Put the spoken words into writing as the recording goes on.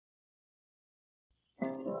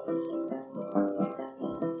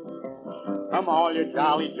Come all you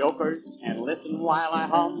jolly jokers, and listen while I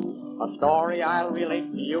hum a story I'll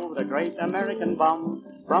relate to you, the great American bum.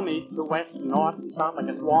 From east to west, north and south, like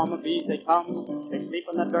a swarm of bees they come. They sleep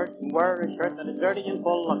in the dirt and wear a shirt that is dirty and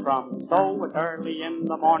full of crumbs. So it's early in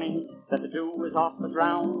the morning that the dew is off the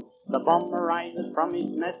ground. The bum arises from his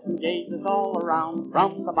nest and gazes all around.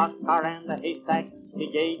 From the boxcar and the haystack, he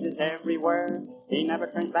gazes everywhere. He never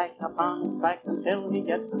turns back upon his back until he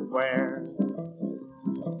gets the square.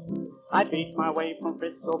 I beat my way from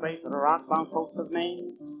Frisco Bay to the rock-bound coast of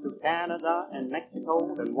Maine, to Canada and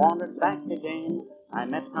Mexico, then wandered back again. I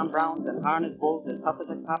met Tom Browns and harness bulls as tough as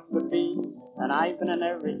a cop could be, and I've been in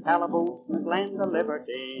every calaboose in the land of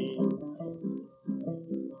liberty.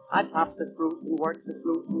 I topped the spruce and worked the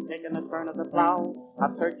sluice and taken a turn of the plow.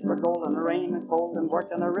 I've searched for gold in the rain and cold and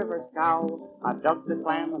worked on a river scow. I've dug the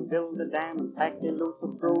clam and built the dam and packed the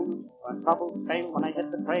elusive broom. When troubles fail, when I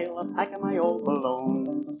hit the trail, I'm packing my old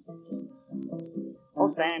balloon.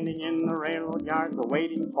 Oh, standing in the railroad yards,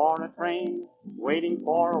 waiting for a train, waiting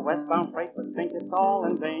for a westbound freight, but think it's all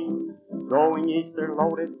in vain. Going east they're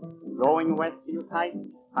loaded, going west feel tight.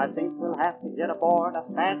 I think we'll have to get aboard a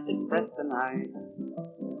fast express tonight.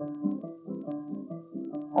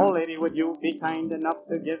 Oh, lady, would you be kind enough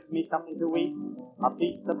to give me something to eat? A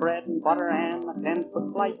piece of bread and butter and a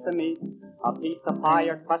 10-foot slice of meat. A piece of pie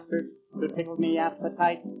or custard to tickle me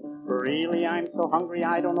appetite. Really, I'm so hungry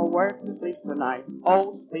I don't know where to sleep tonight.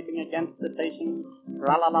 Oh, sleeping against the station,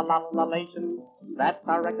 tra-la-la-la-la-lation. That's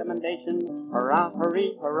our recommendation, hurrah,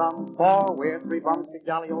 hurry, hurrum. For we're three bums, three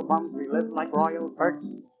jolly old bums. We live like royal perch.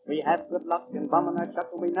 We have good luck in bumming our chuck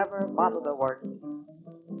and we never bother the work.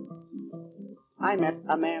 I met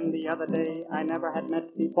a man the other day I never had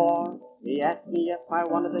met before. He asked me if I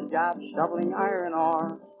wanted a job shoveling iron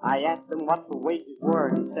ore. I asked him what the wages were.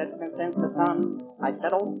 He said 10 cents a ton. I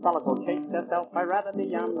said, old fellow, go chase yourself. I'd rather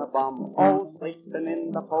be on the bum. Oh, sleeping in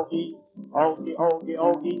the pokey. Ogie, ogie,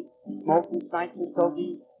 ogie. Smoking snipes and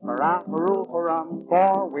stogies. Hurrah, hurroo, hurrum.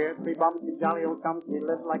 For we're three bums, three jolly old chums. We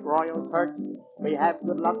live like royal perch. We have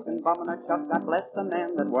good luck in bumming our chuck. God bless the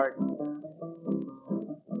man that works.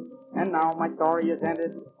 And now my story is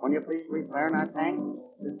ended. When you please return our thanks.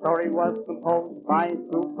 The story was composed by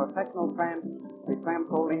two professional tramps. We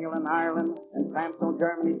tramped old England, Ireland, and tramped old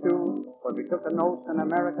Germany too. But we took a note in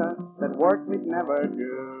America that work we'd never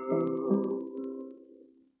do.